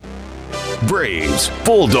Braves,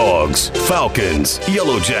 Bulldogs, Falcons,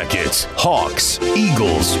 Yellow Jackets, Hawks,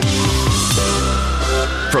 Eagles.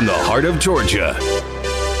 From the heart of Georgia,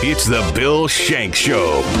 it's the Bill Shanks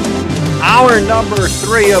Show. Hour number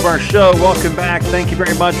 3 of our show. Welcome back. Thank you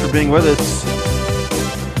very much for being with us.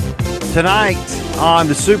 Tonight on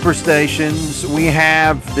the Superstations, we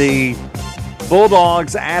have the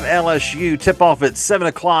Bulldogs at LSU. Tip-off at 7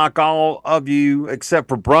 o'clock. All of you, except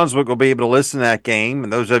for Brunswick, will be able to listen to that game.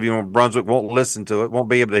 And those of you in Brunswick won't listen to it, won't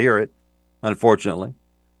be able to hear it, unfortunately.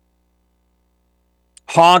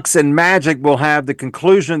 Hawks and Magic will have the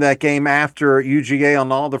conclusion of that game after UGA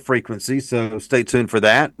on all the frequencies, so stay tuned for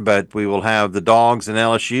that. But we will have the Dogs and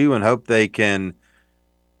LSU and hope they can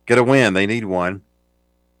get a win. They need one.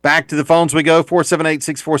 Back to the phones we go,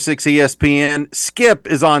 478-646-ESPN. Skip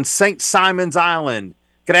is on St. Simon's Island.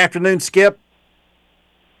 Good afternoon, Skip.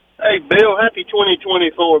 Hey, Bill. Happy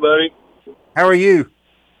 2024, buddy. How are you?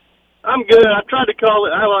 I'm good. I tried to call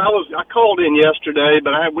it. I called in yesterday,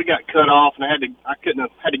 but we got cut off, and I had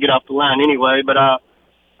to get off the line anyway. But I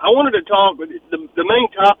wanted to talk. The main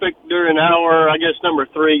topic during hour, I guess, number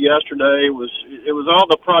 3 yesterday was all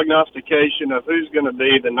the prognostication of who's going to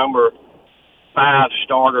be the number 5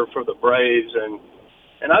 starter for the Braves, and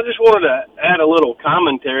I just wanted to add a little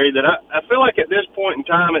commentary that I feel like at this point in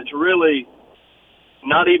time it's really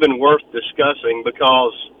not even worth discussing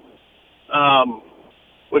because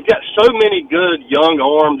we've got so many good young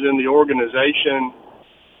arms in the organization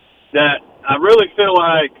that I really feel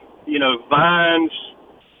like, Vines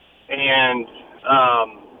and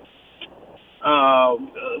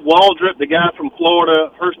Waldrop, the guy from Florida,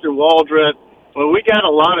 Hurston Waldrop. Well, we got a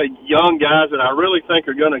lot of young guys that I really think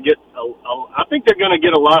are going to get. I think they're going to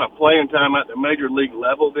get a lot of playing time at the major league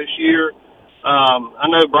level this year. I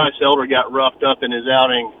know Bryce Elder got roughed up in his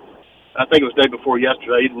outing. I think it was the day before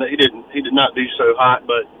yesterday. He did not do so hot,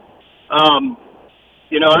 but I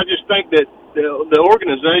just think that the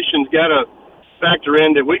organization's got to factor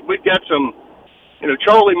in that we've got some.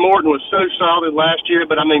 Charlie Morton was so solid last year,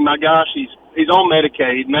 but I mean, my gosh, he's on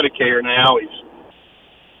Medicare now. He's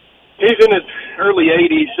in his early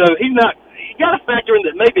 80s, so you got to factor in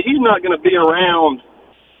that maybe he's not going to be around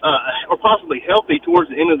or possibly healthy towards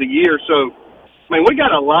the end of the year. So, I mean, we got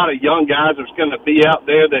a lot of young guys that's going to be out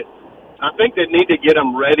there that I think they need to get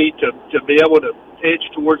them ready to be able to pitch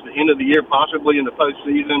towards the end of the year, possibly in the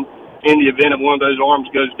postseason, in the event of one of those arms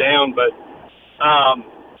goes down. But, I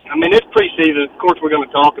mean, it's preseason. Of course, we're going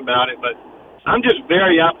to talk about it, but I'm just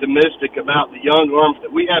very optimistic about the young arms that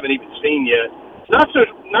we haven't even seen yet. Not so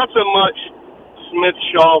much Smith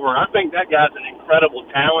Shawver. I think that guy's an incredible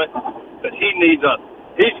talent, but he's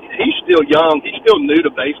still young. He's still new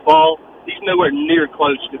to baseball. He's nowhere near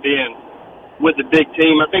close to being with the big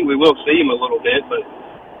team. I think we will see him a little bit, but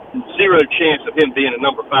zero chance of him being a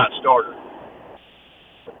number 5 starter.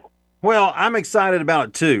 Well, I'm excited about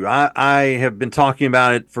it too. I have been talking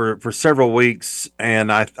about it for several weeks,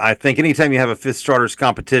 and I think anytime you have a 5th starters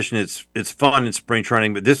competition, it's fun in spring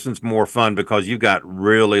training, but this one's more fun because you've got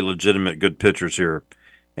really legitimate good pitchers here.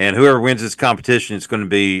 And whoever wins this competition is going to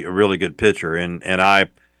be a really good pitcher. And I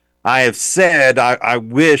have said I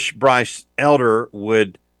wish Bryce Elder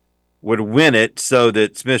would win it so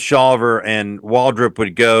that Smith Shawver and Waldrop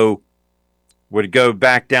would go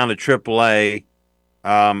back down to AAA.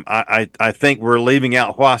 I think we're leaving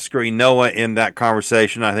out Huascar Noah in that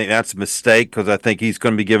conversation. I think that's a mistake because I think he's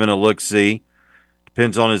going to be given a look-see.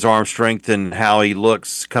 Depends on his arm strength and how he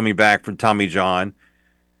looks coming back from Tommy John.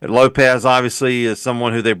 And Lopez, obviously, is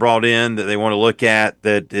someone who they brought in that they want to look at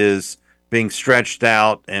that is being stretched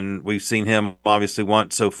out, and we've seen him obviously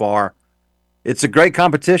once so far. It's a great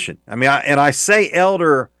competition. I mean, I say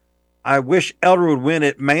Elder. I wish Elder would win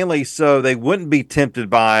it mainly so they wouldn't be tempted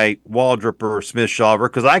by Waldrop or Smith Shawver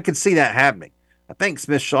because I could see that happening. I think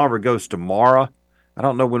Smith Shawver goes tomorrow. I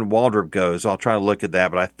don't know when Waldrop goes. I'll try to look at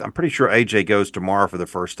that, but I'm pretty sure AJ goes tomorrow for the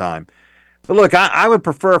first time. But look, I would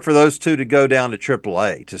prefer for those two to go down to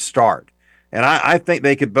AAA to start. And I think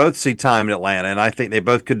they could both see time in Atlanta, and I think they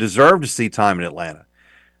both could deserve to see time in Atlanta.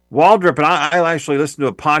 Waldrop, and I actually listened to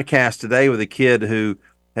a podcast today with a kid who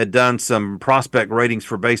had done some prospect ratings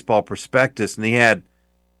for Baseball Prospectus, and he had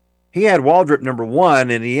Waldrop number 1,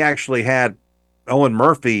 and he actually had Owen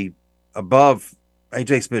Murphy above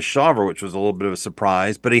A.J. Smith Shawver, which was a little bit of a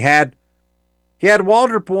surprise. But he had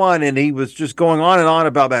Waldrop 1, and he was just going on and on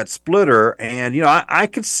about that splitter. And I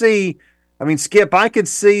could see, Skip, I could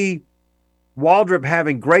see Waldrop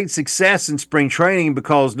having great success in spring training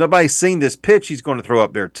because nobody's seen this pitch he's going to throw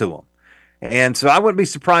up there to him. And so I wouldn't be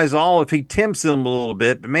surprised at all if he tempts them a little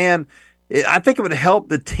bit. But, man, I think it would help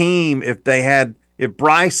the team if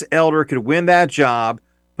Bryce Elder could win that job,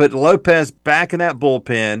 put Lopez back in that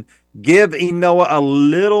bullpen, give Enoa a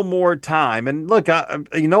little more time. And look,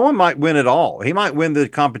 Enoa might win it all. He might win the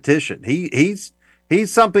competition. He's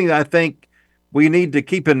something that I think we need to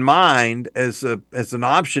keep in mind as an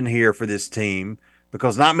option here for this team,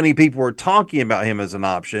 because not many people are talking about him as an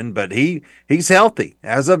option, but he's healthy.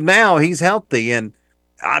 As of now, he's healthy.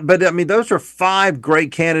 But I mean, those are 5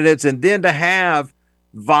 great candidates. And then to have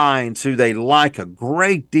Vines, who they like a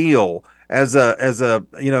great deal, as a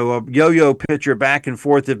yo-yo pitcher back and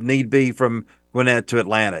forth if need be from Gwinnett to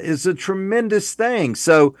Atlanta, is a tremendous thing.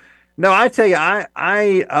 So no, I tell you, man,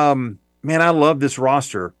 I love this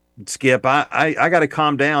roster, Skip. I got to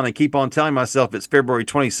calm down and keep on telling myself it's February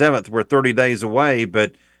 27th. We're 30 days away,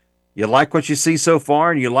 but you like what you see so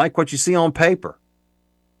far, and you like what you see on paper.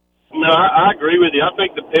 No, I agree with you. I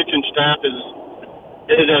think the pitching staff is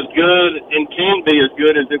as good and can be as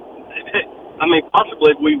good as it. I mean,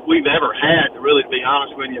 possibly we've ever had, to really be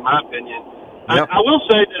honest with you, in my opinion. Yep. I will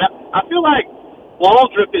say that I feel like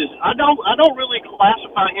Waldrop is. I don't really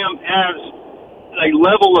classify him as a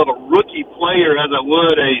level of a rookie player as I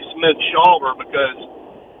would a Smith Shawver, because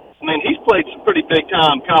I mean he's played some pretty big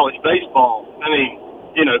time college baseball. I mean,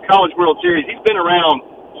 College World Series. He's been around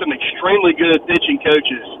some extremely good pitching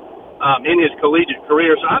coaches in his collegiate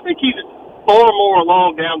career, so I think he's far more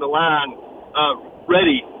along down the line,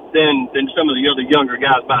 ready than some of the other younger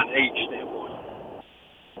guys by an age standpoint.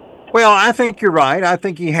 Well, I think you're right. I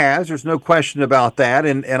think he has. There's no question about that,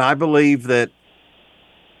 and I believe that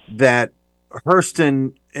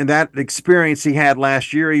Hurston and that experience he had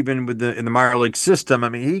last year, even with in the minor league system. I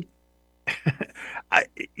mean,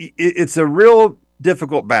 it's a real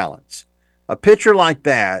difficult balance. A pitcher like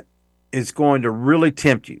that is going to really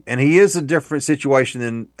tempt you, and he is a different situation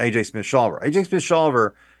than A.J. Smith-Shawver. A.J.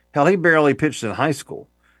 Smith-Shawver, hell, he barely pitched in high school.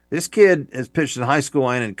 This kid has pitched in high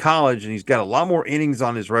school and in college, and he's got a lot more innings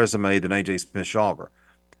on his resume than A.J. Smith-Shawver.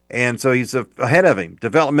 And so he's ahead of him.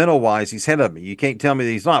 Developmental-wise, he's ahead of him. You can't tell me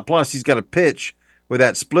that he's not. Plus, he's got a pitch with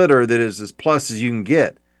that splitter that is as plus as you can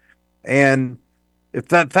get. And if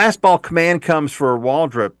that fastball command comes for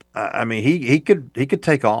Waldrop, I mean, he could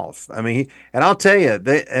take off. I mean, and I'll tell you,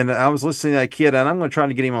 and I was listening to that kid, and I'm going to try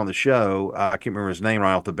to get him on the show. I can't remember his name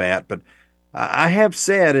right off the bat, but I have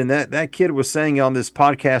said, and that kid was saying on this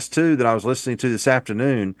podcast too that I was listening to this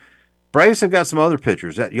afternoon, Braves have got some other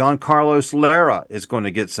pitchers. That Giancarlo Lara is going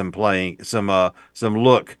to get some playing, some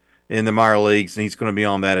look in the minor leagues, and he's going to be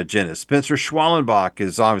on that agenda. Spencer Schwallenbach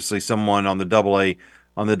is obviously someone on the double-A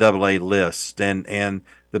list, and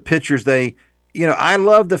the pitchers I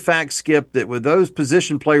love the fact, Skip, that with those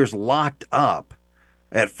position players locked up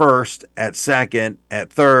at first, at second,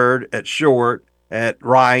 at third, at short, at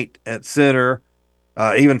right, at center.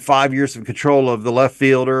 Even 5 years of control of the left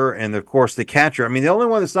fielder and, of course, the catcher. I mean, the only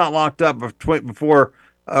one that's not locked up before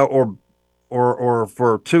or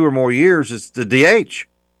for 2 or more years is the DH.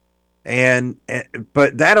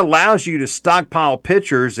 But that allows you to stockpile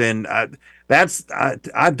pitchers, and I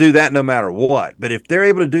do that no matter what. But if they're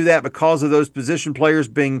able to do that because of those position players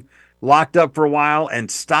being locked up for a while and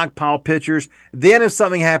stockpile pitchers, then if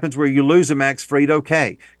something happens where you lose a Max Fried,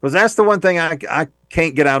 okay. Because that's the one thing I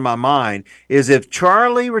can't get out of my mind is if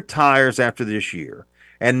Charlie retires after this year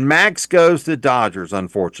and Max goes to the Dodgers,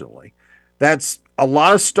 unfortunately, that's a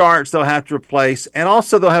lot of starts they'll have to replace, and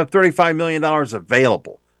also they'll have $35 million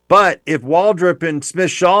available. But if Waldrop and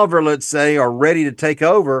Smith-Shawver, let's say, are ready to take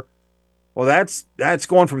over, well, that's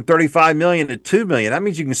going from $35 million to $2 million. That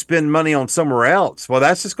means you can spend money on somewhere else. Well,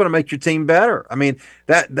 that's just going to make your team better. I mean,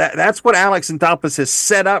 that's what Alex Anthopoulos has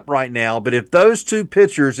set up right now. But if those 2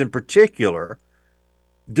 pitchers in particular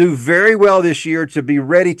do very well this year to be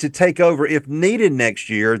ready to take over if needed next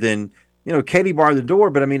year, then Katie barred the door.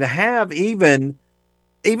 But I mean, to have even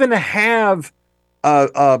to have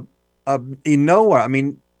Enoa. I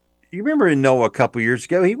mean, you remember Enoa a couple years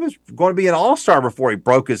ago? He was going to be an all-star before he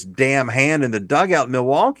broke his damn hand in the dugout in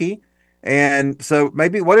Milwaukee. And so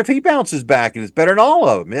maybe what if he bounces back and is better than all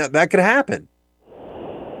of them? Yeah, that could happen.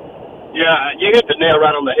 Yeah, you hit the nail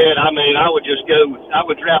right on the head. I mean, I would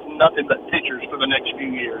draft nothing but pitchers for the next few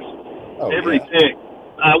years. Every pick.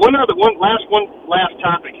 One last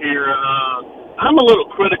topic here. I'm a little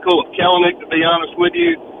critical of Kelenic, to be honest with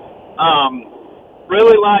you.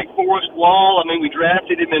 Really like Forrest Wall. I mean, we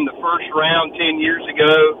drafted him in the first round 10 years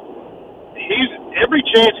ago. He's every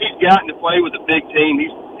chance he's gotten to play with a big team,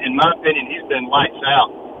 in my opinion, he's been lights out.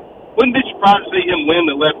 Wouldn't be surprised to see him win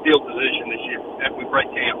the left field position this year after we break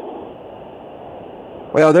camp.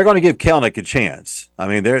 Well, they're going to give Kelenic a chance. I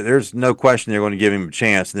mean, there's no question they're going to give him a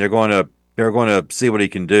chance, and they're going to see what he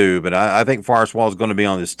can do. But I think Forrest Wall is going to be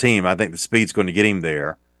on this team. I think the speed's going to get him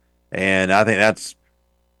there, and I think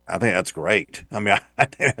I think that's great. I mean, I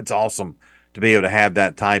think that's awesome to be able to have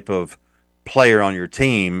that type of player on your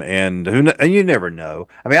team, and and you never know.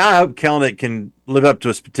 I mean, I hope Kelnick can live up to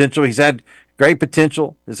his potential. He's had great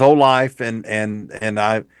potential his whole life, and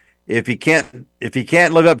I if he can't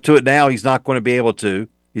live up to it now, he's not going to be able to.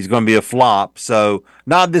 He's going to be a flop. So,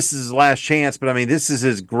 not this is his last chance, but I mean, this is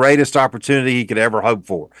his greatest opportunity he could ever hope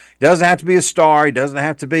for. He doesn't have to be a star. He doesn't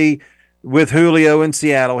have to be with Julio in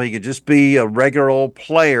Seattle. He could just be a regular old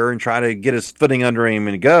player and try to get his footing under him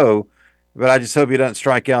and go. But I just hope he doesn't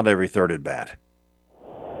strike out every third at bat.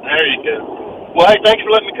 There you go. Well, hey, thanks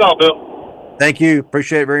for letting me call, Bill. Thank you.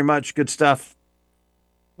 Appreciate it very much. Good stuff.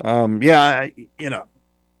 Yeah,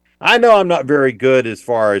 I know I'm not very good as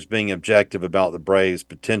far as being objective about the Braves'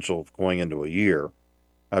 potential going into a year.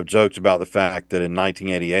 I've joked about the fact that in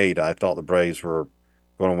 1988, I thought the Braves were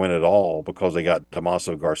going to win it all because they got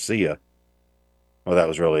Tomaso Garcia. Well, that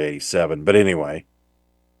was really 87. But anyway,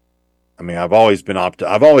 I mean, I've always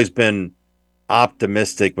been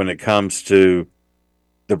optimistic when it comes to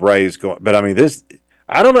the Braves going. But I mean,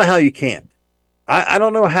 I don't know how you can. I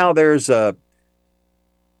don't know how there's a.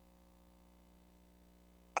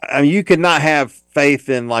 I mean, you could not have faith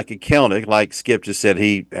in like a Kelnick, like Skip just said.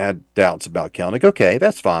 He had doubts about Kelnick. Okay,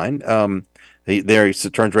 that's fine. He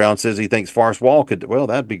turns around and says he thinks Forrest Wall could. Well,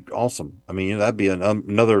 that'd be awesome. I mean, that'd be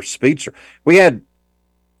another speedster. We had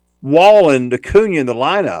Wall and Acuna in the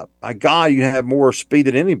lineup. My God, you have more speed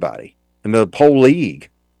than anybody in the whole league.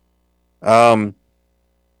 The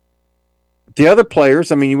other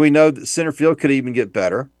players, I mean, we know that center field could even get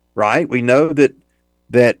better, right? We know that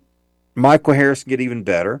Michael Harris can get even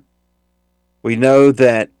better. We know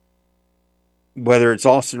that whether it's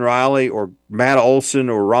Austin Riley or Matt Olson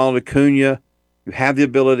or Ronald Acuna, you have the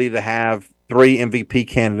ability to have 3 MVP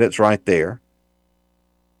candidates right there.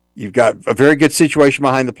 You've got a very good situation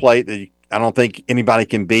behind the plate that I don't think anybody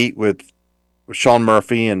can beat with Sean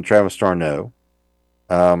Murphy and Travis d'Arnaud.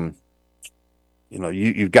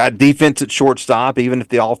 You've got defense at shortstop, even if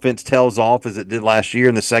the offense tails off as it did last year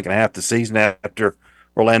in the second half of the season after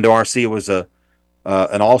Orlando Arcia was an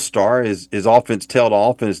all-star. His offense tailed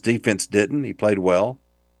off and his defense didn't. He played well.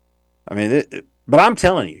 I mean, but I'm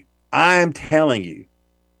telling you,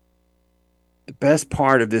 the best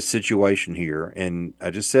part of this situation here, and I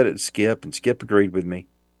just said it to Skip, and Skip agreed with me.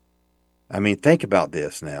 I mean, think about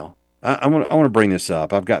this now. I want to bring this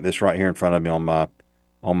up. I've got this right here in front of me on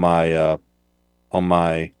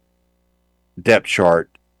my depth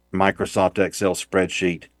chart, Microsoft Excel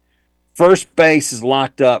spreadsheet. First base is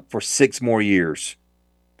locked up for 6 more years.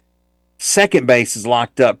 Second base is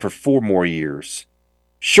locked up for 4 more years.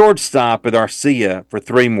 Shortstop with Arcia for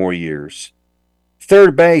 3 more years.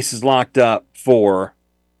 Third base is locked up for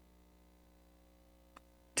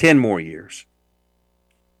 10 more years.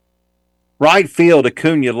 Right field,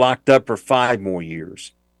 Acuna locked up for 5 more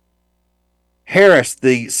years. Harris,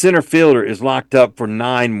 the center fielder, is locked up for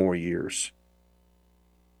 9 more years.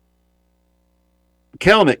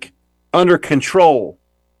 Kelnick, under control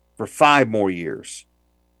for 5 more years.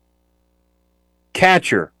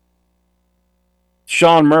 Catcher,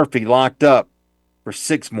 Sean Murphy, locked up for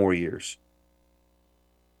 6 more years.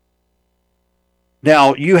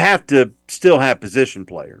 Now, you have to still have position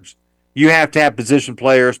players. You have to have position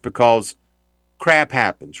players because crap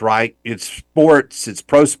happens, right? It's sports, it's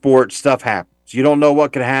pro sports, stuff happens. You don't know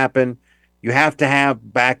what could happen. You have to have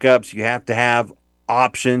backups. You have to have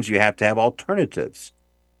options. You have to have alternatives.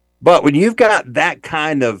 But when you've got that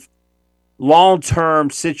kind of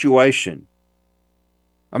long-term situation,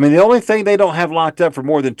 I mean, the only thing they don't have locked up for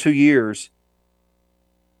more than 2 years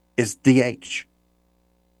is DH.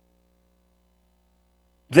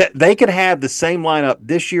 They could have the same lineup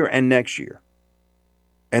this year and next year.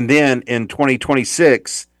 And then in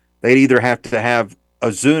 2026, they'd either have to have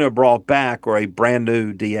Ozuna brought back or a brand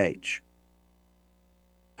new DH.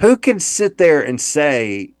 Who can sit there and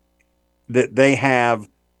say that they have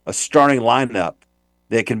a starting lineup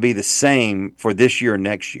that can be the same for this year and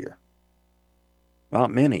next year? Not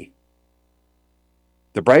many.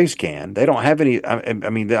 The Braves can. They don't have any. I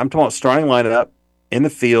mean, I'm talking about starting lineup in the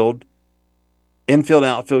field, infield,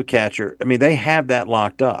 outfield, catcher. I mean, they have that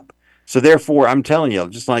locked up. So therefore, I'm telling you,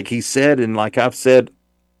 just like he said and like I've said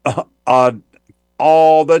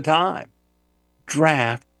all the time,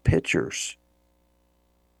 draft pitchers.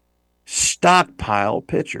 Stockpile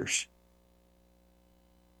pitchers.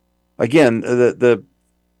 Again, the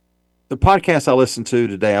podcast I listened to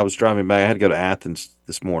today, I was driving back. I had to go to Athens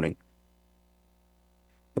this morning.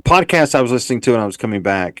 The podcast I was listening to when I was coming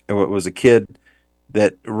back, it was a kid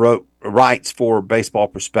that writes for Baseball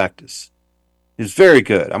Prospectus. He was very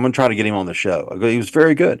good. I'm going to try to get him on the show. He was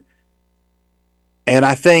very good. And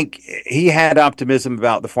I think he had optimism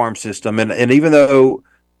about the farm system. And even though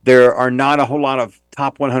there are not a whole lot of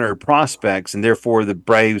top 100 prospects, and therefore the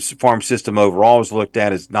Braves farm system overall is looked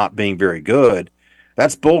at as not being very good,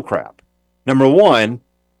 that's bullcrap. Number one,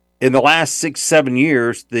 in the last 6, 7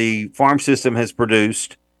 years, the farm system has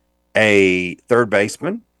produced a third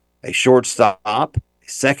baseman, a shortstop, a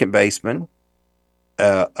second baseman,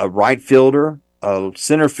 a right fielder, a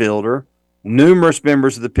center fielder, numerous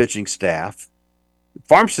members of the pitching staff.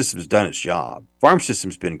 Farm system's done its job. Farm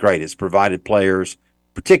system's been great. It's provided players,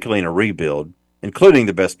 particularly in a rebuild, including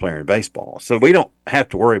the best player in baseball. So we don't have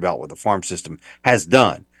to worry about what the farm system has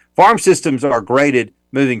done. Farm systems are graded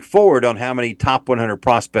moving forward on how many top 100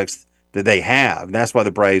 prospects that they have. And that's why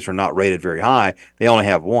the Braves are not rated very high. They only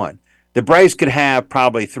have one. The Braves could have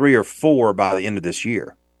probably 3 or 4 by the end of this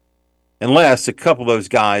year, unless a couple of those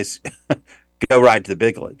guys go right to the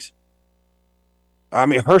big leagues. I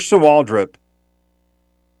mean, Hurston Waldrop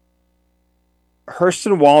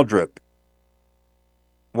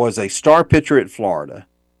was a star pitcher at Florida,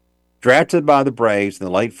 drafted by the Braves in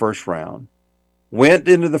the late first round, went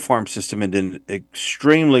into the farm system and did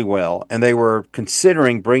extremely well, and they were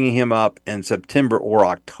considering bringing him up in September or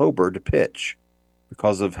October to pitch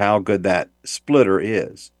because of how good that splitter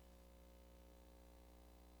is.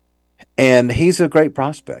 And he's a great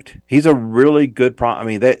prospect. He's a really good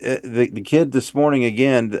the kid this morning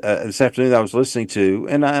again, this afternoon that I was listening to,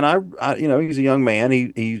 and I he's a young man.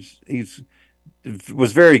 He's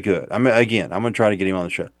was very good. I mean, again, I'm going to try to get him on the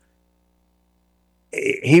show.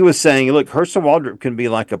 He was saying, look, Hurston Waldrop can be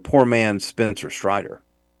like a poor man's Spencer Strider,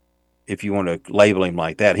 if you want to label him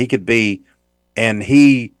like that. He could be, and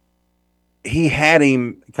he had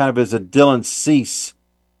him kind of as a Dylan Cease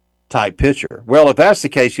type pitcher. Well, if that's the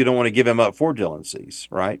case, you don't want to give him up for Dylan Cease,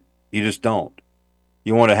 right? You just don't.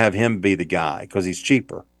 You want to have him be the guy because he's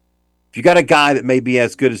cheaper. If you got a guy that may be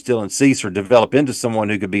as good as Dylan Cease or develop into someone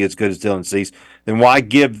who could be as good as Dylan Cease, then why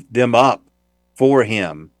give them up for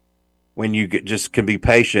him when you just can be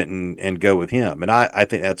patient and go with him? And I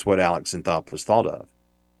think that's what Alex Anthopoulos thought of.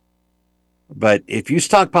 But if you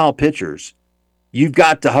stockpile pitchers, you've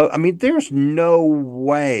got to I mean, there's no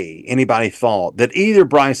way anybody thought that either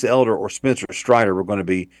Bryce Elder or Spencer Strider were going to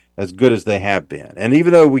be as good as they have been. And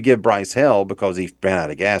even though we give Bryce hell because he ran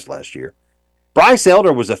out of gas last year, Bryce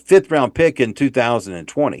Elder was a 5th-round pick in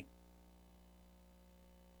 2020.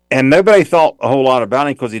 And nobody thought a whole lot about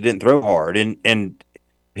him because he didn't throw hard. And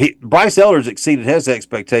Bryce Elder's exceeded his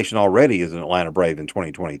expectation already as an Atlanta Brave in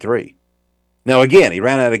 2023. Now, again, he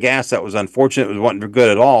ran out of gas. That was unfortunate. It wasn't good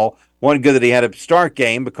at all. Wasn't good that he had a start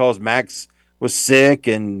game because Max was sick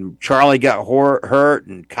and Charlie got hurt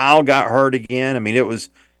and Kyle got hurt again. I mean, it was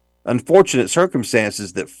unfortunate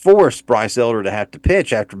circumstances that forced Bryce Elder to have to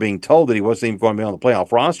pitch after being told that he wasn't even going to be on the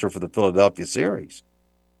playoff roster for the Philadelphia series.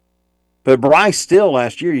 But Bryce still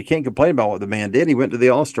last year, you can't complain about what the man did. He went to the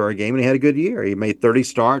All-Star game and he had a good year. He made 30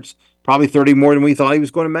 starts, probably 30 more than we thought he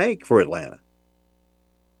was going to make for Atlanta.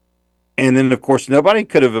 And then, of course, nobody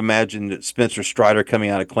could have imagined that Spencer Strider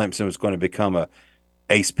coming out of Clemson was going to become a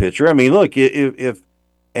ace pitcher. I mean, look, if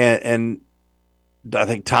I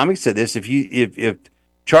think Tommy said this, if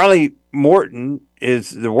Charlie Morton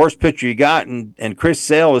is the worst pitcher you got and Chris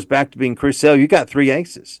Sale is back to being Chris Sale, you got 3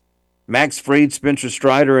 aces. Max Fried, Spencer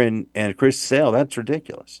Strider, and Chris Sale. That's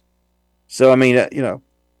ridiculous. So, I mean,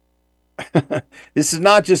 this is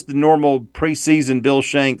not just the normal preseason Bill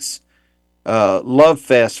Shanks love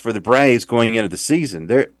fest for the Braves going into the season.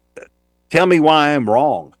 Tell me why I'm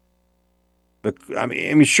wrong. But I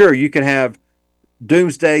mean, sure, you can have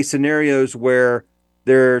doomsday scenarios where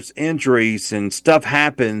there's injuries and stuff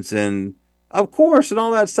happens, and of course, and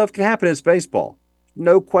all that stuff can happen in baseball.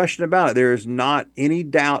 No question about it. There is not any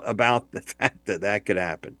doubt about the fact that that could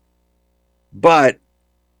happen. But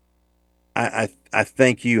I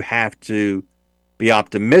think you have to be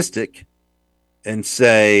optimistic and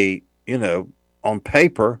say, on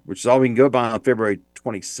paper, which is all we can go by on February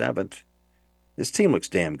 27th, this team looks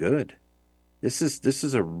damn good. This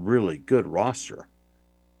is a really good roster.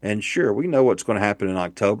 And sure, we know what's going to happen in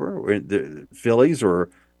October. The Phillies or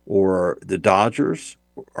the Dodgers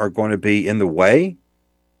are going to be in the way.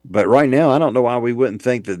 But right now, I don't know why we wouldn't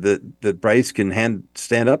think that the Braves can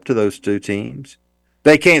stand up to those two teams.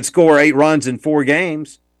 They can't score 8 runs in 4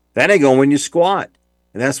 games. That ain't going to win you squat.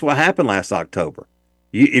 And that's what happened last October.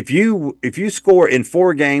 If you score in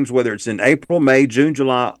 4 games, whether it's in April, May, June,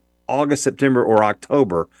 July, August, September, or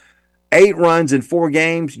October, 8 runs in 4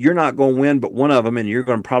 games, you're not going to win but one of them, and you're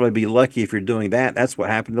going to probably be lucky if you're doing that. That's what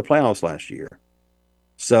happened in the playoffs last year.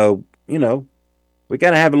 So, we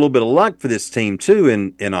got to have a little bit of luck for this team, too,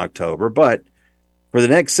 in October. But for the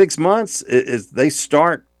next 6 months as they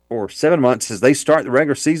start, or 7 months as they start the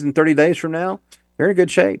regular season 30 days from now, they're in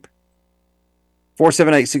good shape.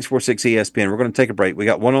 478-646-ESPN. We're going to take a break. We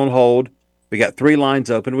got one on hold. We got 3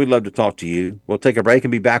 lines open. We'd love to talk to you. We'll take a break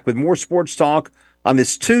and be back with more sports talk on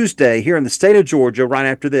this Tuesday here in the state of Georgia right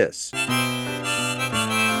after this.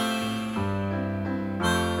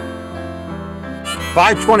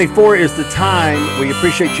 5:24 is the time. We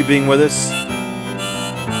appreciate you being with us.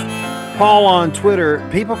 Paul on Twitter,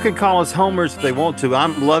 people can call us homers if they want to.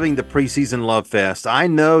 I'm loving the preseason love fest. I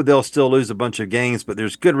know they'll still lose a bunch of games, but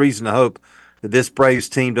there's good reason to hope that this Braves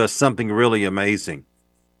team does something really amazing.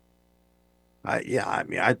 I'm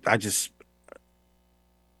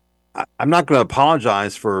not going to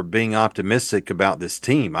apologize for being optimistic about this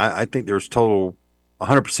team. I think there's total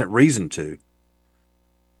 100% reason to.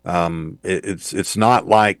 It's not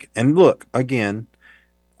like, and look, again,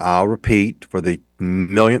 I'll repeat for the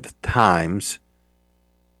millionth times,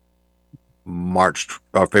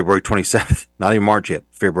 February 27th, not even March yet,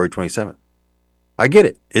 February 27th. I get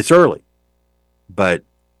it. It's early, but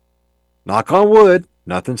knock on wood,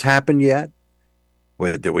 nothing's happened yet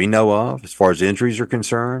that we know of as far as injuries are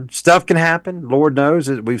concerned. Stuff can happen. Lord knows,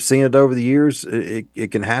 we've seen it over the years. It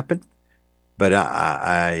can happen, but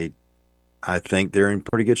I think they're in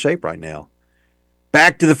pretty good shape right now.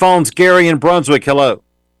 Back to the phones. Gary in Brunswick. Hello.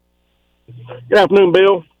 Good afternoon,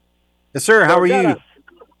 Bill. Yes, sir. How are you?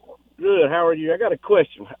 Good. How are you? I got a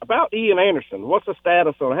question about Ian Anderson. What's the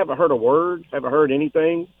status on? I haven't heard a word. Haven't heard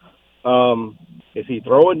anything. Is he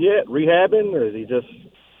throwing yet? Rehabbing, or is he just?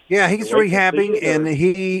 Yeah, he's rehabbing, and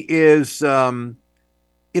he is.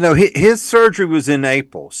 His surgery was in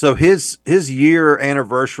April, so his year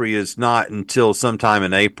anniversary is not until sometime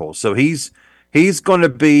in April. So he's going to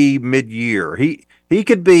be mid-year. He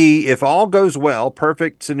could be, if all goes well,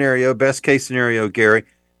 perfect scenario, best case scenario, Gary,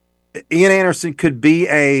 Ian Anderson could be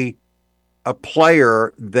a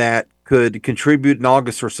player that could contribute in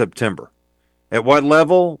August or September. At what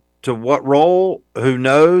level, to what role, who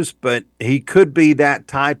knows? But he could be that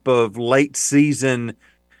type of late season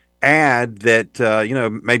ad that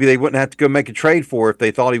maybe they wouldn't have to go make a trade for if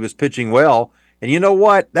they thought he was pitching well. And you know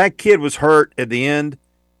what? That kid was hurt at the end,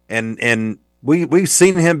 and we've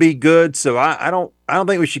seen him be good. So I don't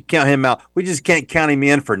think we should count him out. We just can't count him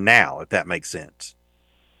in for now, if that makes sense.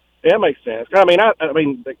 Yeah, that makes sense. I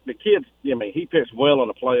mean, the kids. I mean, he pitched well in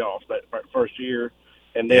the playoffs that first year,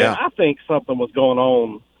 and then I think something was going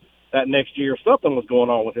on that next year. Something was going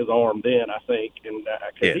on with his arm then, I think, and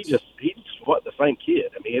because he's what the same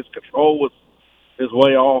kid. I mean, his control was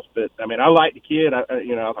way off. But I mean, I like the kid. I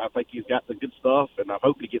think he's got the good stuff, and I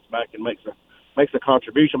hope he gets back and makes a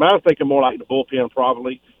contribution. But I was thinking more like the bullpen.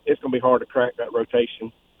 Probably it's going to be hard to crack that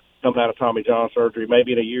rotation coming out of Tommy John surgery.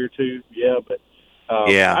 Maybe in a year or two. Yeah, but.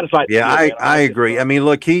 I agree. I mean,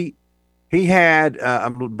 look, he had,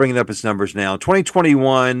 I'm bringing up his numbers now,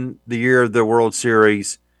 2021, the year of the World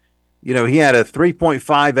Series, he had a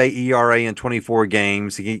 3.58 ERA in 24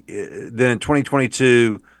 games. Then in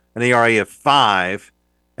 2022, an ERA of 5.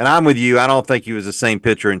 And I'm with you. I don't think he was the same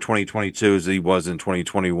pitcher in 2022 as he was in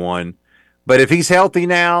 2021. But if he's healthy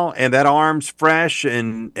now and that arm's fresh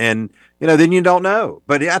and then you don't know.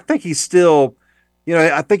 But I think he's still –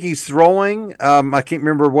 I think he's throwing. I can't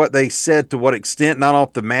remember what they said, to what extent, not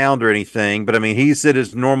off the mound or anything, but I mean, he's at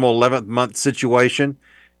his normal 11th month situation,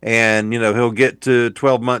 and, he'll get to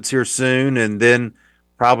 12 months here soon, and then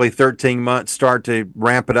probably 13 months start to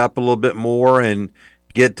ramp it up a little bit more and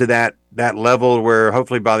get to that level where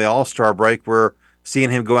hopefully by the All-Star break, we're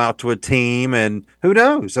seeing him go out to a team, and who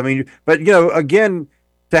knows? I mean, but, again,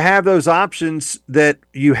 to have those options that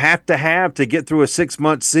you have to get through a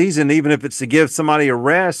 6-month season, even if it's to give somebody a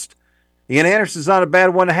rest. Ian Anderson's not a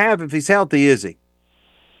bad one to have if he's healthy, is he?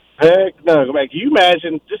 Heck no. Can you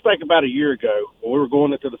imagine, just think about a year ago when we were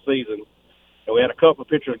going into the season and we had a couple of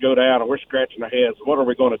pitchers go down and we're scratching our heads. What are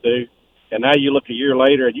we going to do? And now you look a year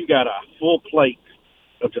later and you got a full plate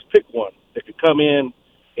of just pick one that could come in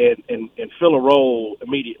and fill a role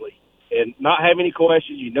immediately and not have any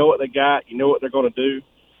questions. You know what they got. You know what they're going to do.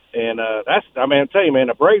 And I'll tell you, man,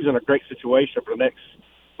 the Braves are in a great situation for the next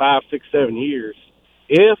 5, 6, 7 years.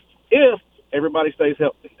 If everybody stays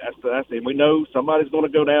healthy, that's it. We know somebody's going to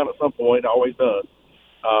go down at some point. It always does.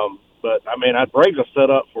 But I mean, Braves are set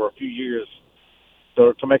up for a few years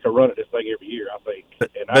to make a run at this thing every year, I think.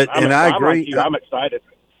 I agree. Like you, I'm excited.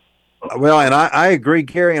 Well, and I agree,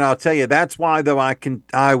 Gary, and I'll tell you, that's why, though,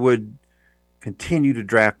 I would continue to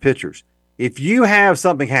draft pitchers. If you have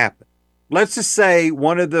something happen, let's just say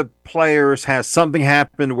one of the players has something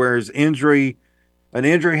happen where an injury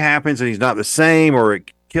happens and he's not the same, or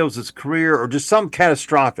kills his career or just some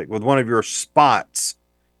catastrophic with one of your spots,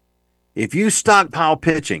 if you stockpile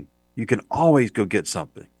pitching, you can always go get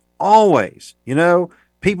something. Always.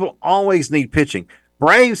 People always need pitching.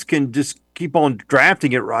 Braves can just keep on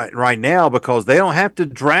drafting it right now because they don't have to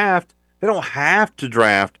draft. They don't have to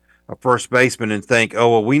draft a first baseman and think,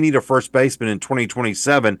 oh, well, we need a first baseman in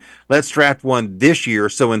 2027. Let's draft one this year,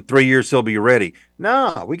 so in 3 years he'll be ready.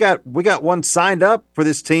 No, we got one signed up for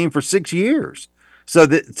this team for 6 years. So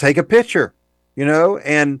take a pitcher,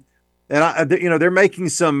 and they're making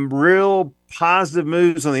some real positive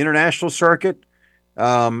moves on the international circuit.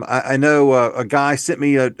 I know a guy sent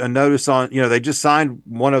me a notice on, they just signed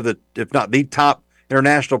one of the, if not the top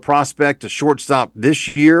international prospect, a shortstop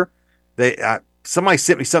this year. Somebody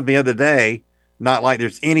sent me something the other day, not like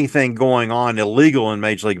there's anything going on illegal in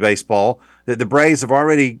Major League Baseball, that the Braves have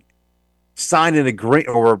already signed an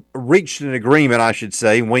agreement or reached an agreement, I should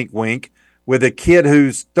say, wink, wink, with a kid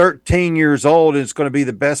who's 13 years old and is going to be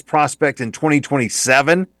the best prospect in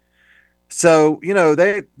 2027. So,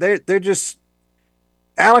 they're just,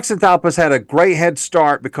 Alex Anthopoulos had a great head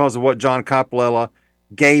start because of what John Coppolella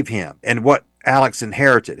gave him and what Alex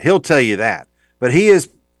inherited. He'll tell you that. But he has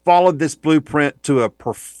followed this blueprint to a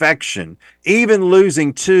perfection, even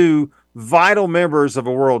losing 2 vital members of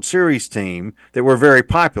a World Series team that were very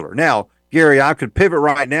popular. Now, Gary, I could pivot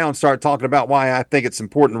right now and start talking about why I think it's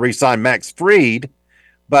important to re-sign Max Fried,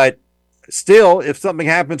 but still, if something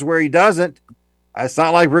happens where he doesn't, it's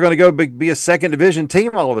not like we're going to go be a second division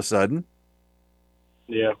team all of a sudden.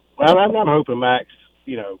 Yeah, well, I'm hoping Max,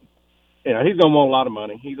 he's going to want a lot of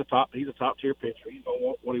money. He's a top tier pitcher. He's going to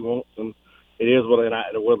want what he wants, and it is what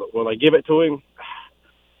will they give it to him?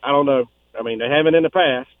 I don't know. I mean, they haven't in the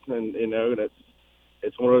past, and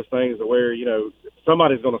it's one of those things where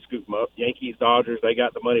somebody's going to scoop them up. Yankees, Dodgers, they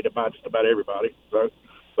got the money to buy just about everybody. So,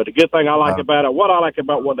 but the good thing I like about it, what I like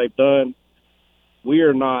about what they've done, we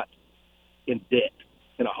are not in debt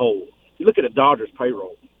in a hole. You look at the Dodgers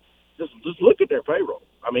payroll. Just look at their payroll.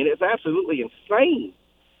 I mean, it's absolutely insane.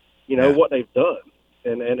 What they've done,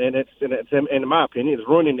 and it's in my opinion, it's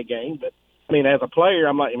ruining the game. But I mean, as a player,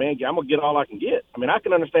 I'm like, man, I'm gonna get all I can get. I mean, I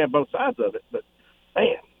can understand both sides of it, but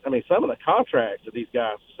man, I mean, some of the contracts of these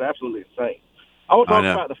guys is absolutely insane. I want to talk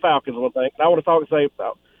about the Falcons one thing. I want to say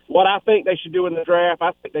about what I think they should do in the draft.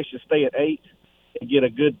 I think they should stay at 8 and get a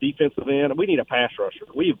good defensive end. We need a pass rusher.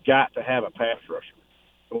 We've got to have a pass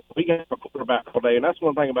rusher. We have a quarterback all day, and that's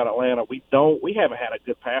one thing about Atlanta. We haven't had a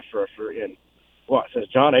good pass rusher in since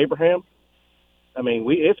John Abraham. I mean,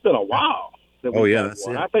 it's been a while. That's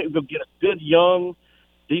it. I think we'll get a good young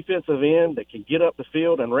defensive end that can get up the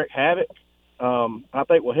field and wreak havoc. I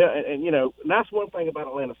think will help, and that's one thing about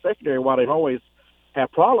Atlanta secondary. Why they've always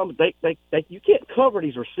have problems, they you can't cover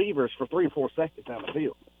these receivers for 3 or 4 seconds down the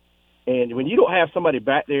field, and when you don't have somebody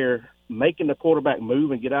back there making the quarterback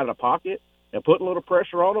move and get out of the pocket and putting a little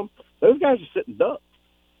pressure on them, those guys are sitting ducks.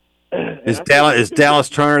 Is Dallas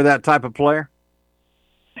Turner that type of player?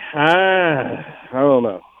 I don't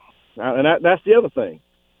know, and that's the other thing,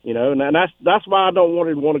 and that's why I don't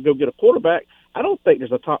want to go get a quarterback. I don't think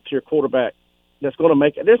there's a top tier quarterback that's going to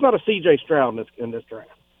make it. There's not a C.J. Stroud in this draft,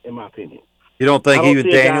 in my opinion. You don't think even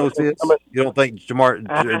Daniels is? You don't think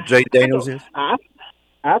Jay Daniels is? I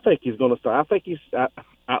think he's going to start. I think he's.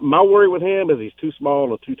 My worry with him is he's too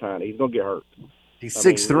small or too tiny. He's going to get hurt. He's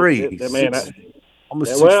 6'3".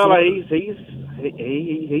 Almost 6'4". Well, he's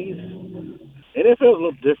NFL's a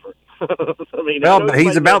little different. I mean, but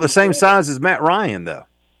he's about the same size as Matt Ryan, though.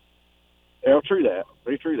 Yeah, true that.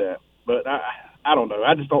 Very true that. But I don't know.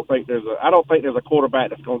 I just don't think there's a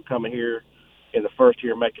quarterback that's going to come in here in the first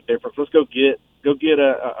year and make a difference. Let's go get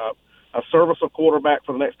a serviceable quarterback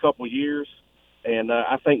for the next couple of years. And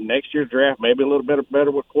I think next year's draft may be a little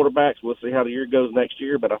better with quarterbacks. We'll see how the year goes next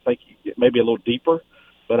year, but I think it may be a little deeper.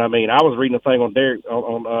 But I mean, I was reading a thing on Derek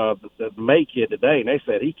on the May kid today, and they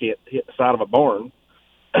said he can't hit the side of a barn.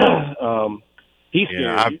 He's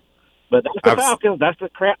scared. But that's the Falcons. That's the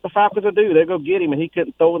crap the Falcons will do. They'll go get him, and he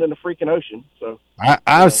couldn't throw it in the freaking ocean. So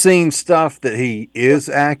I've seen stuff that he is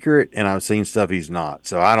accurate, and I've seen stuff he's not.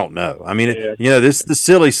 So I don't know. I mean, this is the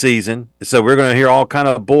silly season, so we're going to hear all kind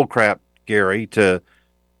of bull crap, Gary, because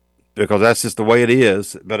that's just the way it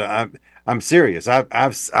is. But I'm serious.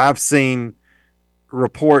 I've seen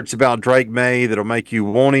reports about Drake May that'll make you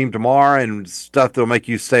want him tomorrow, and stuff that'll make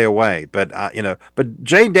you stay away. But but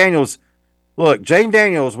Jay Daniels. Look, Jane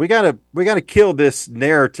Daniels, we gotta kill this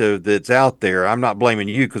narrative that's out there. I'm not blaming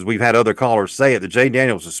you because we've had other callers say it that Jane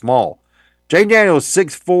Daniels is small. Jane Daniels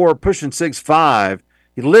 6'4", pushing 6'5".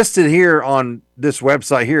 He listed here on this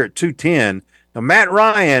website here at 210. Now Matt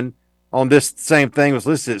Ryan on this same thing was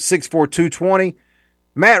listed at 6'4", 220.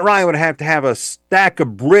 Matt Ryan would have to have a stack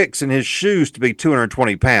of bricks in his shoes to be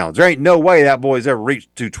 220 pounds. There ain't no way that boy's ever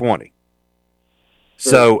reached 220.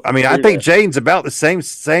 So, I mean, I think Jaden's about the same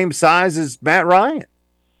size as Matt Ryan.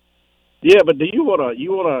 Yeah, but do you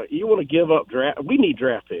wanna give up draft? We need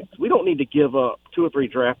draft picks. We don't need to give up 2 or 3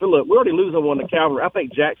 draft. But look, we're already losing one to Calvin. I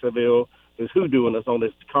think Jacksonville is hoodooing us on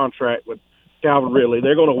this contract with Calvin Ridley.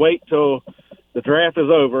 They're going to wait till the draft is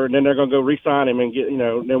over, and then they're going to go re-sign him and get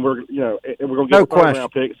Then we're going to get a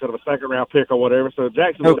third-round pick instead of a second-round pick or whatever. So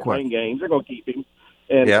Jacksonville playing games. They're going to keep him,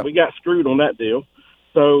 and we got screwed on that deal.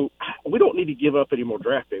 So we don't need to give up any more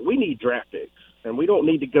draft picks. We need draft picks, and we don't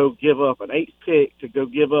need to go give up an 8th pick to go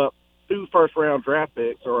give up 2 first-round draft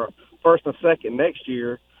picks or a first and second next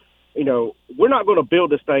year. We're not going to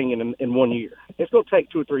build this thing in 1 year. It's going to take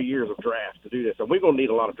 2 or 3 years of draft to do this, and we're going to need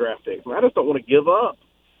a lot of draft picks. I just don't want to give up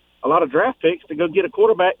a lot of draft picks to go get a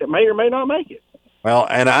quarterback that may or may not make it. Well,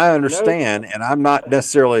 and I understand, and I'm not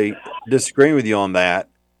necessarily disagreeing with you on that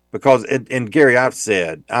because, and Gary, I've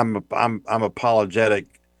said I'm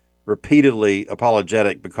apologetic, repeatedly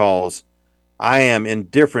apologetic because I am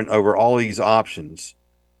indifferent over all these options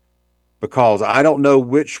because I don't know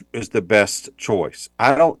which is the best choice.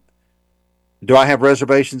 Do I have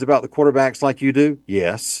reservations about the quarterbacks like you do?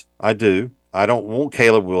 Yes, I do. I don't want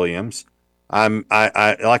Caleb Williams. I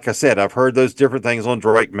like I said, I've heard those different things on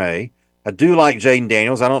Drake May. I do like Jaden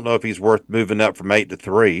Daniels. I don't know if he's worth moving up from 8 to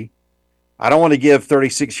 3. I don't want to give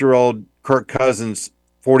 36-year-old Kirk Cousins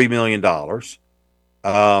 $40 million.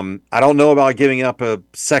 I don't know about giving up a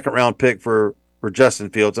second-round pick for Justin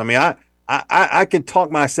Fields. I mean, I can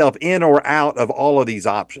talk myself in or out of all of these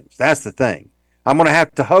options. That's the thing. I'm going to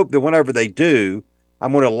have to hope that whenever they do,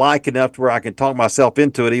 I'm going to like enough to where I can talk myself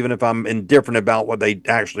into it, even if I'm indifferent about what they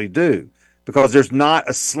actually do. Because there's not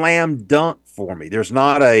a slam dunk for me. There's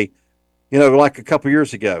not a, like a couple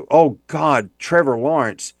years ago. Oh God, Trevor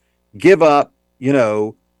Lawrence, give up,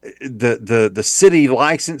 the city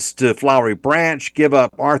license to Flowery Branch, give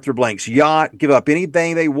up Arthur Blank's yacht, give up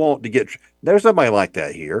anything they want to get. There's nobody like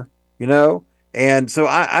that here, And so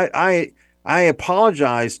I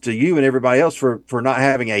apologize to you and everybody else for not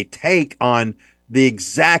having a take on the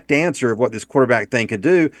exact answer of what this quarterback thing could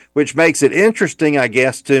do, which makes it interesting, I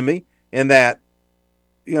guess, to me, in that,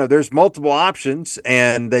 there's multiple options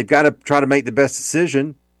and they've got to try to make the best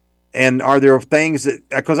decision. And are there things that,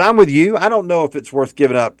 because I'm with you, I don't know if it's worth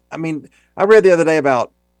giving up. I mean, I read the other day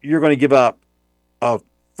about you're going to give up a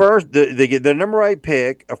first, they get the number 8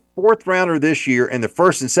 pick, a 4th rounder this year, and the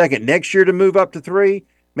 1st and 2nd next year to move up to 3.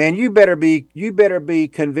 Man, you better be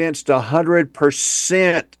convinced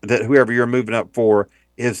 100% that whoever you're moving up for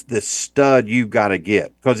is the stud you've got to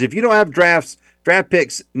get. Because if you don't have draft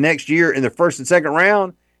picks next year in the 1st and 2nd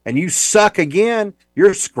round, and you suck again,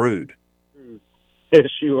 you're screwed. Yes,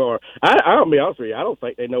 you are. I'll be honest with you. I don't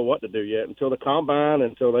think they know what to do yet until the combine,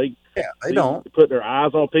 until they don't put their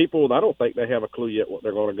eyes on people. I don't think they have a clue yet what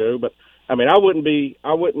they're going to go. But I mean,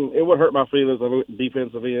 it would hurt my feelings on the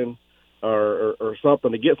defensive end or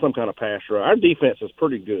something to get some kind of pass rush. Our defense is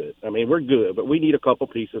pretty good. I mean, we're good, but we need a couple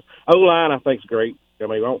pieces. O-line, I think, is great. I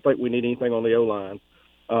mean, I don't think we need anything on the O-line.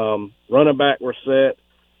 Running back, we're set.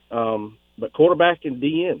 But quarterback and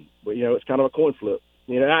DN, it's kind of a coin flip.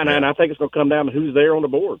 And I think it's going to come down to who's there on the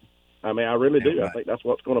board. I mean, I really do. I think that's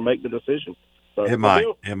what's going to make the decision. So, it might.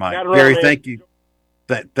 Gary, thank you.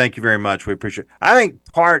 Thank you very much. We appreciate it. I think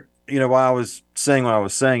part, while I was saying what I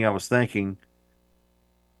was saying, I was thinking,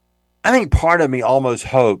 I think part of me almost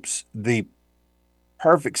hopes the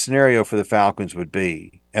perfect scenario for the Falcons would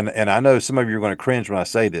be, and I know some of you are going to cringe when I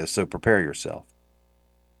say this, so prepare yourself.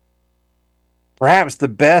 Perhaps the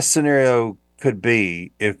best scenario could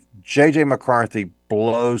be if J.J. McCarthy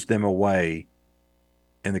blows them away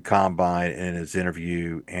in the combine and in his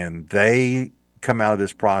interview, and they come out of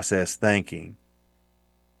this process thinking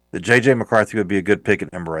that J.J. McCarthy would be a good pick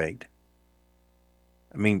at number 8.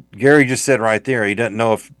 I mean, Gary just said right there, he doesn't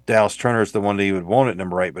know if Dallas Turner is the one that he would want at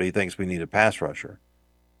number 8, but he thinks we need a pass rusher.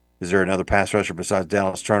 Is there another pass rusher besides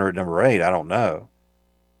Dallas Turner at number 8? I don't know.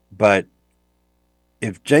 But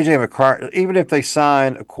if J.J. McCarthy, even if they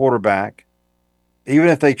sign a quarterback, even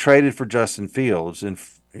if they traded for Justin Fields, and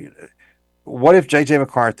what if J.J.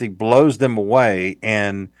 McCarthy blows them away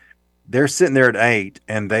and they're sitting there at 8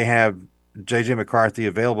 and they have J.J. McCarthy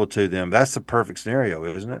available to them? That's the perfect scenario,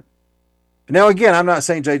 isn't it? Now, again, I'm not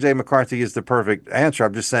saying J.J. McCarthy is the perfect answer.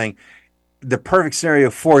 I'm just saying the perfect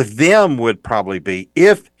scenario for them would probably be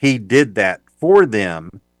if he did that for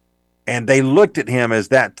them and they looked at him as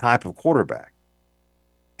that type of quarterback.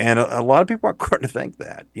 And a lot of people are going to think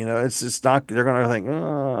that, it's just not, they're going to think, I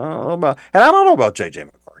don't know about, and I don't know about J.J.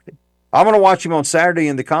 McCarthy. I'm going to watch him on Saturday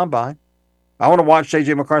in the combine. I want to watch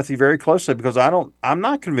J.J. McCarthy very closely because I'm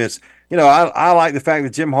not convinced. I like the fact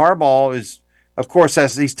that Jim Harbaugh is, of course,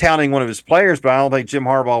 he's touting one of his players, but I don't think Jim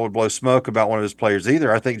Harbaugh would blow smoke about one of his players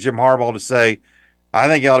either. I think Jim Harbaugh to say, I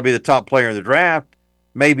think he ought to be the top player in the draft,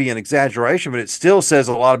 may be an exaggeration, but it still says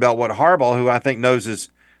a lot about what Harbaugh, who I think knows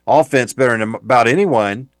his offense better than about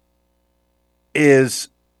anyone, is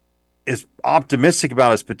optimistic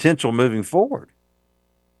about his potential moving forward.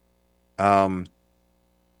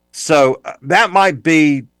 So that might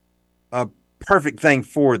be a perfect thing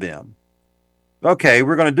for them. Okay,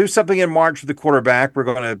 we're going to do something in March for the quarterback. We're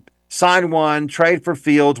going to sign one, trade for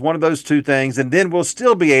Fields, one of those two things, and then we'll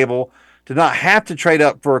still be able to not have to trade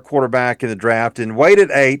up for a quarterback in the draft and wait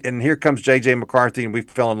at 8, and here comes J.J. McCarthy, and we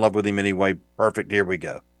fell in love with him anyway. Perfect, here we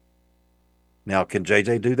go. Now, can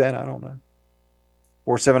J.J. do that? I don't know.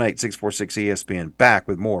 478-646-ESPN. Back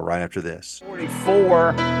with more right after this.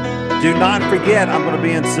 44. Do not forget, I'm going to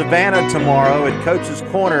be in Savannah tomorrow at Coach's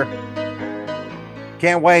Corner.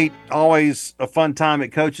 Can't wait. Always a fun time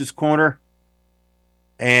at Coach's Corner.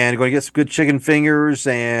 And going to get some good chicken fingers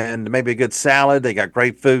and maybe a good salad. They got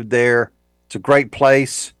great food there. It's a great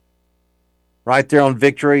place right there on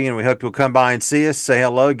Victory, and we hope you'll come by and see us, say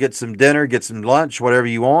hello, get some dinner, get some lunch, whatever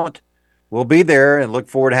you want. We'll be there and look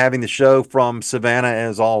forward to having the show from Savannah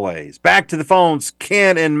as always. Back to the phones,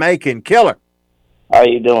 Ken and Macon. Killer. How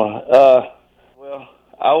you doing? Well,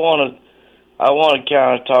 I want to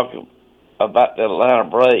kind of talk about the Atlanta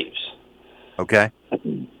Braves. Okay.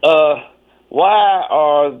 Why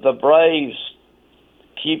are the Braves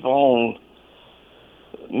keep on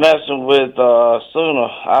messing with Sooner?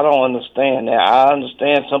 I don't understand that. I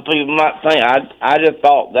understand some people might think. I just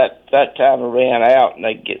thought that time ran out and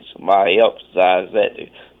they get somebody else size that to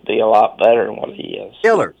be a lot better than what he is.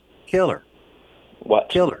 Killer. What?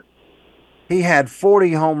 Killer. He had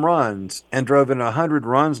 40 home runs and drove in 100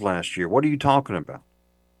 runs last year. What are you talking about?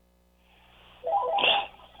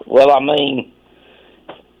 Well, I mean,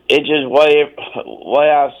 it's just way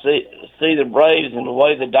I see the Braves and the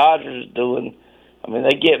way the Dodgers are doing. I mean,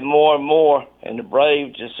 they get more and more, and the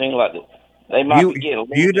Braves just seem like they might be getting a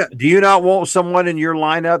little bit. Do you not want someone in your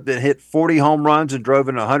lineup that hit 40 home runs and drove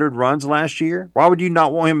in 100 runs last year? Why would you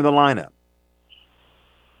not want him in the lineup?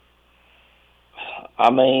 I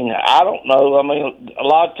mean, I don't know. I mean, a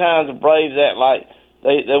lot of times the Braves act like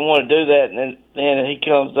they want to do that, and then he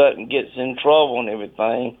comes up and gets in trouble and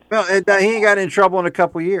everything. Well, he ain't got in trouble in a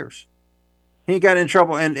couple of years. He got in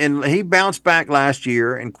trouble, and he bounced back last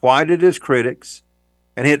year and quieted his critics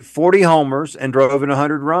and hit 40 homers and drove in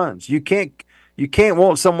 100 runs. You can't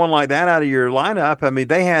want someone like that out of your lineup. I mean,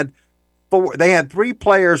 they had 3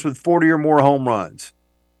 players with 40 or more home runs.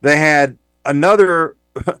 They had another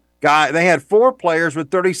guy. They had 4 players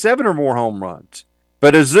with 37 or more home runs.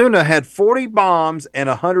 But Ozuna had 40 bombs and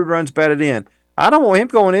 100 runs batted in. I don't want him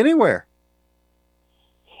going anywhere.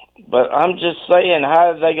 But I'm just saying,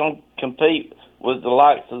 how are they going to compete with the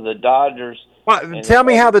likes of the Dodgers? Well, tell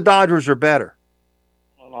me how the Dodgers are better.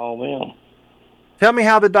 All them. Tell me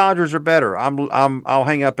how the Dodgers are better. I'll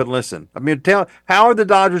hang up and listen. I mean, how are the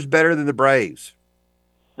Dodgers better than the Braves?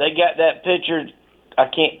 They got that pitcher. I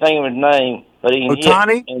can't think of his name, but he can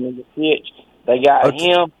Ohtani? hit and the pitch. They got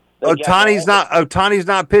him. Ohtani's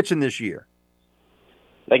not pitching this year.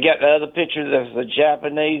 They got the other pitcher that's the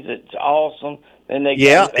Japanese. It's awesome. Then they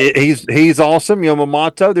he's awesome.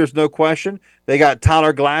 Yamamoto, there's no question. They got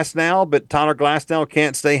Tyler Glasnow, but Tyler Glasnow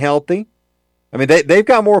can't stay healthy. I mean, they've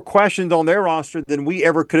got more questions on their roster than we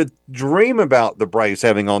ever could dream about the Braves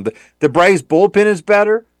having on. The Braves bullpen is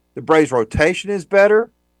better. The Braves rotation is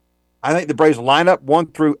better. I think the Braves lineup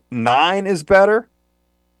 1 through 9 is better.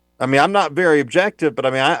 I mean, I'm not very objective, but I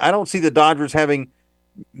mean, I don't see the Dodgers having.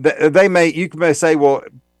 You may say, well,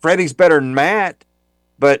 Freddie's better than Matt,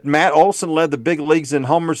 but Matt Olson led the big leagues in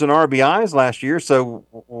homers and RBIs last year. So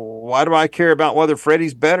why do I care about whether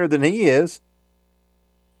Freddie's better than he is?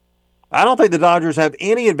 I don't think the Dodgers have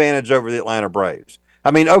any advantage over the Atlanta Braves.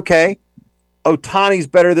 I mean, okay, Ohtani's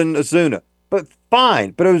better than Ozuna, but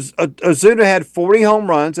fine. But Ozuna had 40 home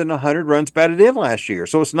runs and 100 runs batted in last year.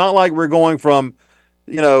 So it's not like we're going from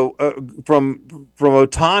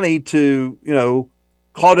Ohtani to,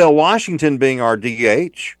 Claudell Washington being our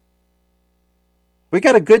DH. We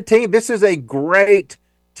got a good team. This is a great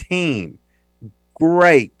team.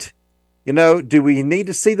 Great. Do we need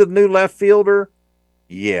to see the new left fielder?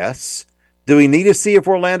 Yes. Do we need to see if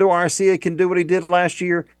Orlando Arcia can do what he did last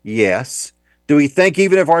year? Yes. Do we think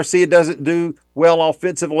even if Arcia doesn't do well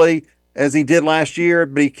offensively as he did last year,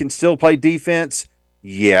 but he can still play defense?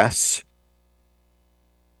 Yes.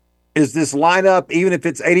 Is this lineup, even if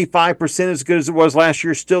it's 85% as good as it was last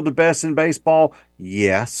year, still the best in baseball?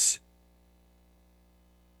 Yes.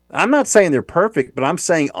 I'm not saying they're perfect, but I'm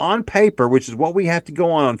saying on paper, which is what we have to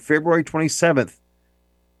go on February 27th.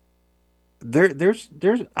 There's.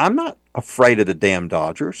 I'm not afraid of the damn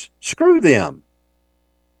Dodgers. Screw them.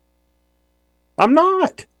 I'm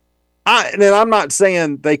not. And I'm not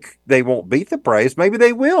saying they won't beat the Braves. Maybe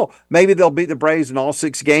they will. Maybe they'll beat the Braves in all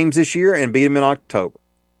 6 games this year and beat them in October.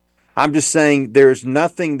 I'm just saying there's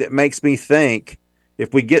nothing that makes me think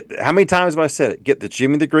if we get, how many times have I said it? Get the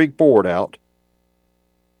Jimmy the Greek board out,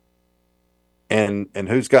 and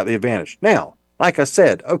who's got the advantage? Now, like I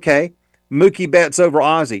said, okay, Mookie Betts over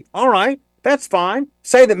Ozzy. All right, that's fine.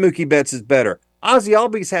 Say that Mookie Betts is better. Ozzy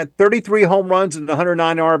Albies had 33 home runs and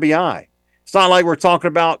 109 RBI. It's not like we're talking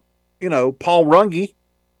about, Paul Runge.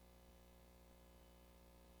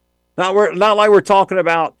 Not like we're talking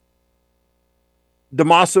about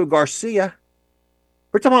Damaso Garcia.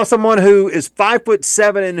 We're talking about someone who is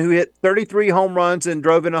 5'7" and who hit 33 home runs and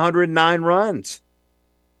drove in 109 runs.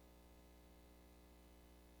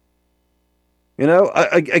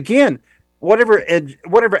 Again, whatever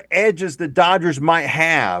edges the Dodgers might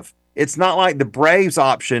have, it's not like the Braves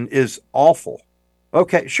option is awful.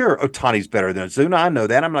 Okay, sure, Ohtani's better than Ozuna. I know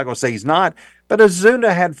that. I'm not going to say he's not. But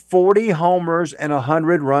Ozuna had 40 homers and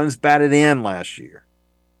 100 runs batted in last year.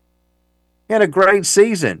 He had a great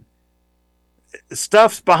season.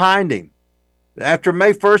 Stuff's behind him. After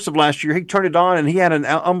May 1st of last year, he turned it on and he had an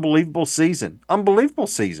unbelievable season. Unbelievable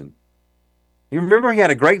season. You remember he had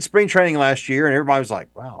a great spring training last year, and everybody was like,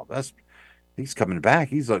 wow, he's coming back.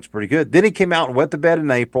 He looks pretty good. Then he came out and wet the bed in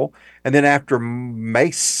April. And then after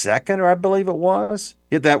May 2nd, or I believe it was,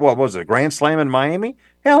 hit that, what was it, a grand slam in Miami?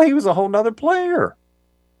 Hell, he was a whole nother player.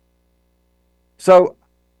 So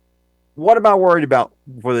what am I worried about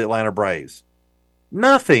for the Atlanta Braves?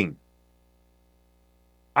 Nothing.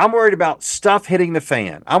 I'm worried about stuff hitting the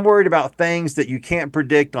fan. I'm worried about things that you can't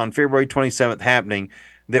predict on February 27th happening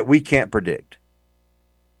that we can't predict.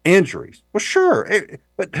 Injuries. Well, sure.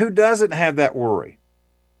 But who doesn't have that worry?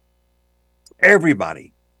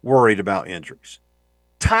 Everybody worried about injuries.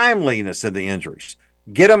 Timeliness of the injuries.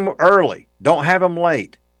 Get them early. Don't have them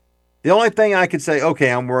late. The only thing I could say, okay,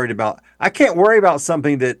 I'm worried about, I can't worry about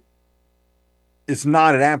something that is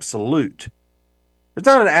not an absolute. It's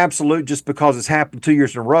not an absolute just because it's happened 2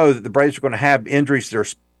 years in a row that the Braves are going to have injuries to their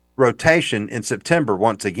rotation in September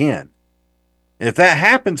once again. And if that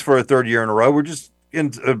happens for a third year in a row, we're just in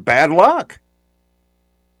bad luck.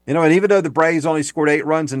 And even though the Braves only scored 8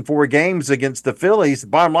 runs in 4 games against the Phillies, the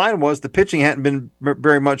bottom line was the pitching hadn't been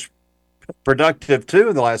very much productive too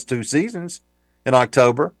in the last 2 seasons in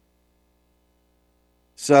October.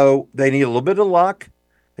 So they need a little bit of luck.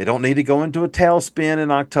 They don't need to go into a tailspin in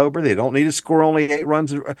October. They don't need to score only 8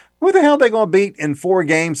 runs. Who the hell are they going to beat in 4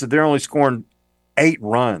 games if they're only scoring 8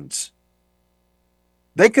 runs?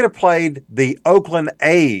 They could have played the Oakland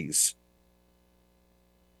A's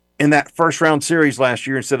in that first round series last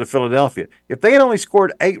year instead of Philadelphia. If they had only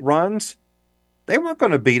scored 8 runs, they weren't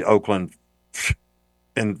going to beat Oakland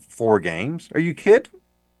in 4 games. Are you kidding?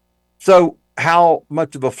 So how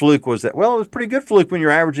much of a fluke was that? Well, it was a pretty good fluke when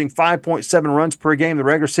you're averaging 5.7 runs per game in the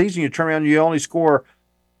regular season. You turn around and you only score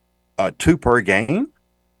 2 per game.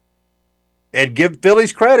 And give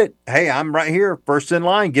Phillies credit. Hey, I'm right here, first in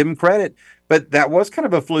line. Give them credit. But that was kind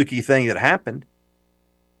of a fluky thing that happened.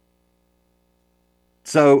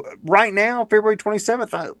 So right now, February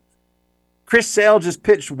 27th, Chris Sale just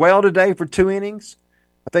pitched well today for 2 innings.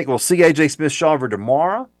 I think we'll see A.J. Smith-Shawver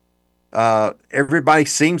tomorrow. Everybody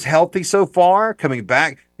seems healthy so far, coming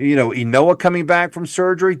back. Enoa coming back from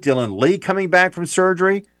surgery. Dylan Lee coming back from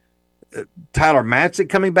surgery. Tyler Matzik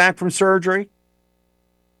coming back from surgery.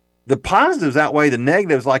 The positives outweigh the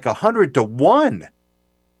negatives like 100-1.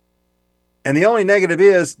 And the only negative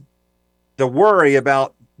is the worry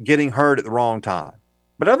about getting hurt at the wrong time.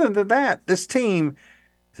 But other than that, this team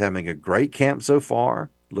is having a great camp so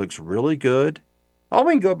far. Looks really good. All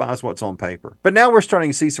we can go by is what's on paper. But now we're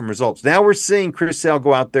starting to see some results. Now we're seeing Chris Sale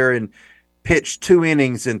go out there and pitch 2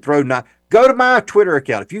 innings and throw 9. Go to my Twitter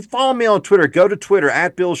account. If you follow me on Twitter, go to Twitter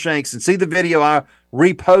at Bill Shanks and see the video I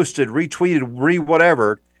reposted, retweeted,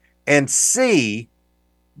 whatever, and see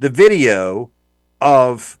the video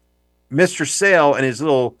of Mr. Sale and his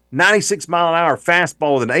little 96-mile-an-hour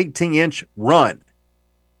fastball with an 18-inch run.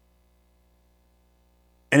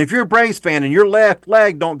 And if you're a Braves fan and your left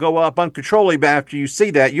leg don't go up uncontrollably after you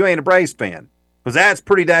see that, you ain't a Braves fan. Because that's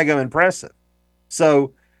pretty daggone impressive.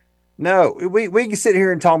 So, no, we can sit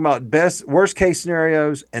here and talk about worst-case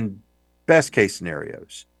scenarios and best-case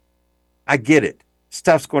scenarios. I get it.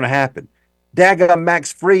 Stuff's going to happen. Daggone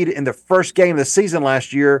Max Fried in the first game of the season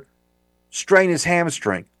last year strained his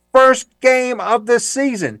hamstring. First game of the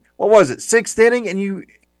season. What was it, 6th inning? And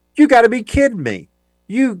You got to be kidding me.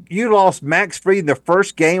 You lost Max Fried in the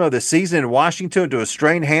first game of the season in Washington to a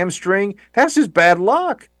strained hamstring. That's just bad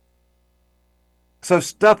luck. So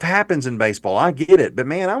stuff happens in baseball. I get it. But,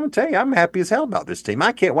 man, I'm going to tell you, I'm happy as hell about this team.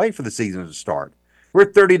 I can't wait for the season to start.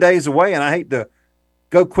 We're 30 days away, and I hate to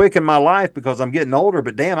go quick in my life because I'm getting older,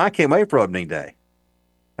 but, damn, I can't wait for opening day.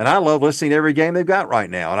 And I love listening to every game they've got right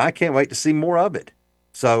now, and I can't wait to see more of it.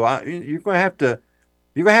 So you're going to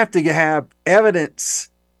have to have evidence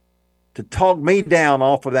to talk me down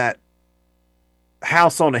off of that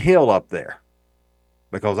house on the hill up there,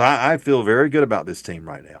 because I feel very good about this team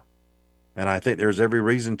right now. And I think there's every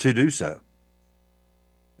reason to do so.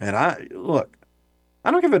 And I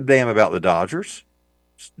don't give a damn about the Dodgers.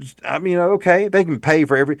 I mean, okay, they can pay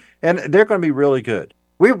for and they're going to be really good.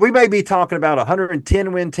 We may be talking about a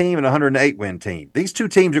 110-win team and a 108-win team. These two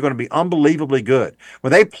teams are going to be unbelievably good.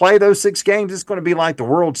 When they play those 6 games, it's going to be like the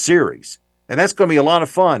World Series. And that's going to be a lot of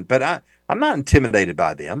fun. But I'm not intimidated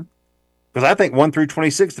by them, because I think 1 through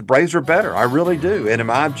 26, the Braves are better. I really do. And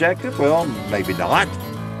am I objective? Well, maybe not.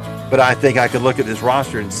 But I think I could look at this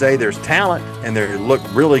roster and say there's talent, and they look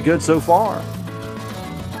really good so far.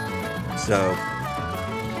 So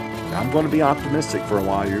I'm going to be optimistic for a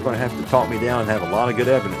while. You're going to have to talk me down and have a lot of good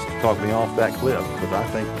evidence to talk me off that cliff, because I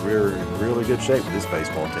think we're in really good shape with this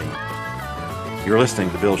baseball team. You're listening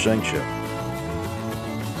to the Bill Shanks Show.